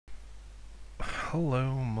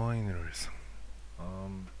Hello, miners.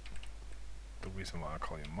 The reason why I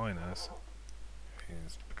call you miners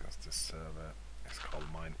is because this server is called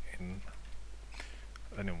Mine In.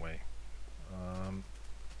 Anyway,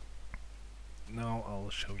 now I'll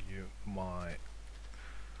show you my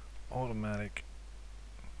automatic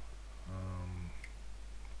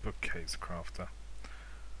bookcase crafter.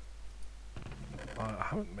 I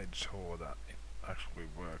haven't made sure that it actually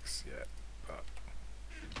works yet, but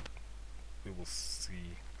we will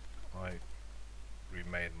see. I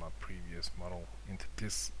remade my previous model into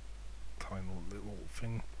this tiny little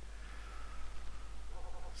thing,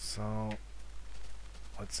 so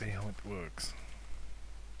let's see how it works.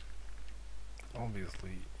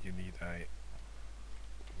 Obviously you need a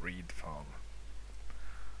reed farm,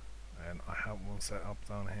 and I have one set up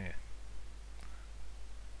down here.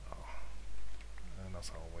 And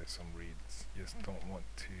as always, some reeds just don't want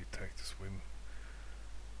to take the swim.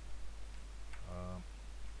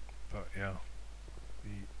 But yeah,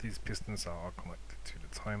 these pistons are connected to the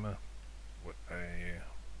timer with a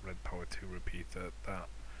Redpower 2 repeater that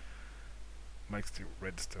makes the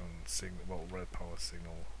redstone signal, well, Redpower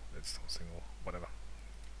signal, redstone signal, whatever,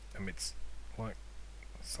 emits like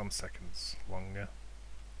some seconds longer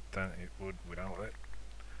than it would without it.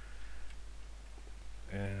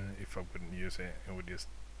 And if I wouldn't use it, it would just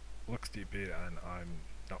look stupid, and I'm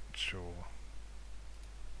not sure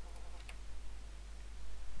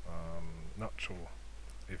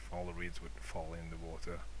if all the reeds would fall in the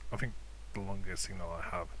water. I think the longer signal I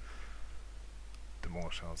have, the more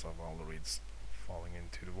chance of all the reeds falling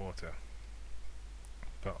into the water,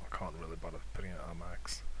 but I can't really bother putting it at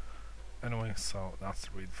max. Anyway, so that's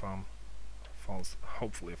the reed farm.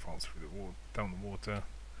 Hopefully it falls through the down the water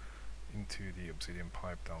into the obsidian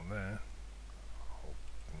pipe down there.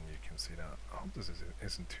 And you can see that. I hope this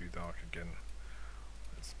isn't too dark again.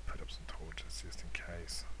 Let's put up some torches just in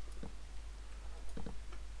case.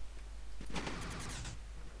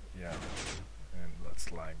 Yeah, and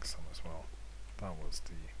let's lag some as well. That was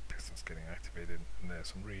the pistons getting activated, and there's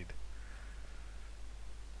some reed.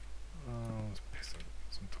 Let's put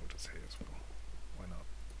some torches here as well. Why not?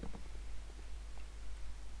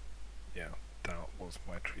 Yeah, that was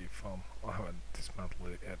my tree farm. I haven't dismantled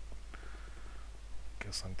it yet.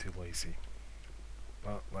 Guess I'm too lazy.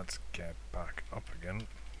 But let's get back up again.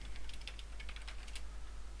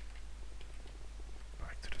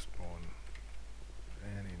 Back to the spawn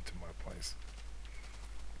and into my place.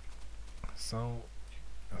 So,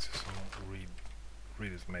 as you saw, the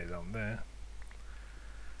reed is made down there.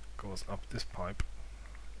 Goes up this pipe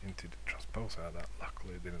into the transposer that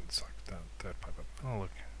luckily didn't suck that third pipe up. Oh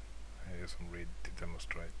look, here's some reed to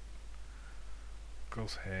demonstrate.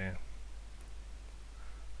 Goes here,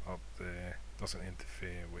 up there, doesn't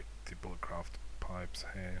interfere with the Buildcraft pipes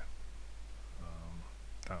here.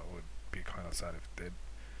 That would be kind of sad if it did,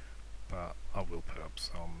 but I will put up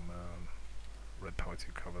some Redpower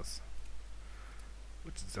 2 covers,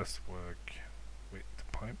 which does work with the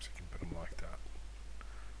pipes. You can put them like that.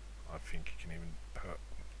 I think you can even put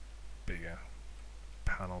bigger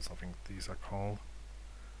panels, I think these are called,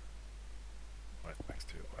 right next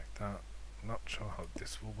to it like that. I'm not sure how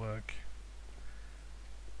this will work.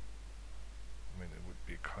 I mean, it would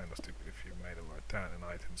be kind of stupid if you made it like that and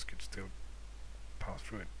items could still pass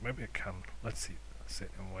through it. Maybe it can. Let's see. Sit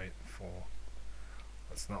and wait for.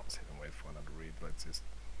 Let's not sit and wait for another reed. Let's just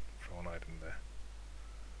throw an item there.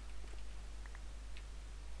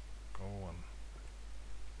 Go on.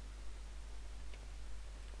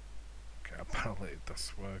 Okay, apparently it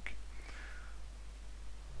does work.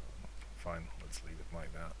 Fine, let's leave it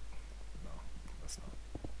like that. No, let's not.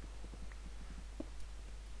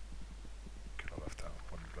 Could have left that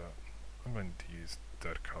one, but I'm going to use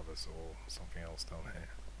dirt covers or something else down here.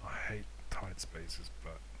 I hate tight spaces,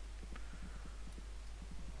 but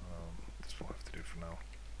this will have to do for now.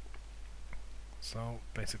 So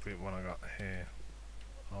basically what I got here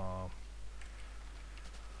are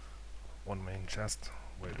one main chest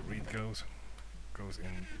where the reed goes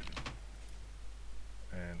in,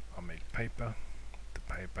 and I make paper. The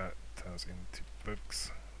paper turns into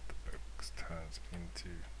books. The books turns into,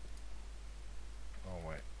 oh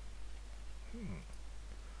wait,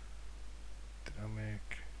 did I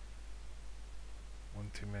make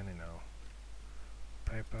one too many now?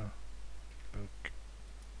 Paper, book,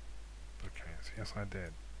 bookcase. Yes, I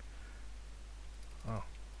did. Oh,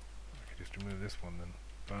 I could just remove this one then,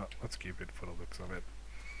 but let's keep it for the looks of it.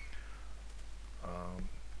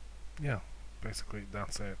 Yeah, basically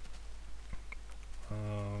that's it.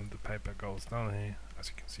 The paper goes down here, as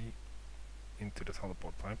you can see, into the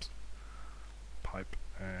teleport pipe,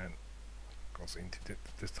 and goes into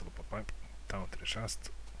this teleport pipe, down to the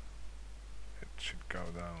chest. It should go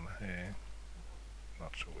down here.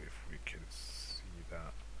 Not sure if we can see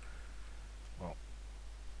that. Well,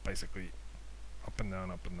 basically up and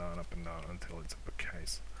down, up and down, up and down until it's a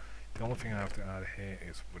bookcase. The only thing I have to add here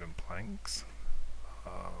is wooden planks.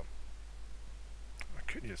 I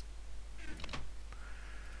could just,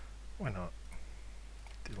 why not,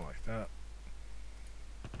 do like that,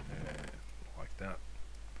 and like that,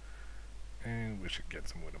 and we should get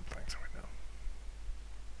some wooden planks right now.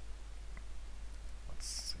 Let's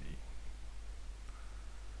see,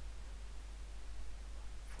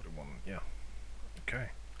 41, yeah, okay.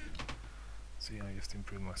 See, I just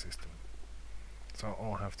improved my system. So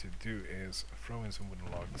all I have to do is throw in some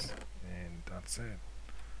wooden logs, and that's it.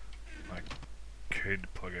 I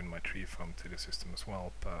could plug in my tree farm to the system as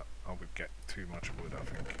well, but I would get too much wood, I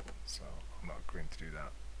think, so I'm not going to do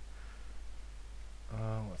that.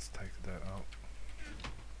 Let's take the dirt out.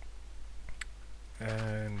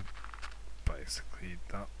 And basically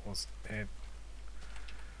that was it.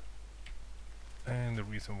 And the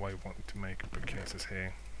reason why I wanted to make bookcases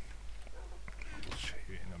here, I will show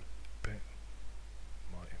you in a bit.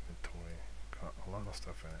 My inventory got a lot of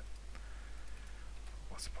stuff in it.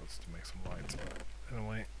 I was supposed to make some lights, but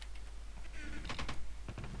anyway.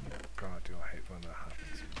 God, do I hate when that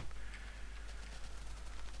happens.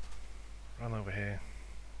 Run over here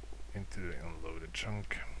into the unloaded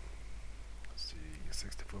chunk. Let's see,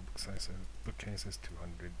 64 bookcases,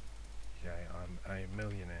 200. Yay, I'm a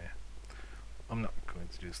millionaire. I'm not going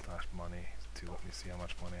to do slash money to let me see how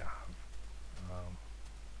much money I have.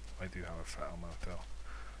 I do have a fair amount though.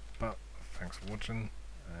 But thanks for watching,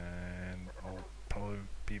 and I'll probably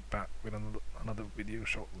be back with another video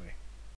shortly.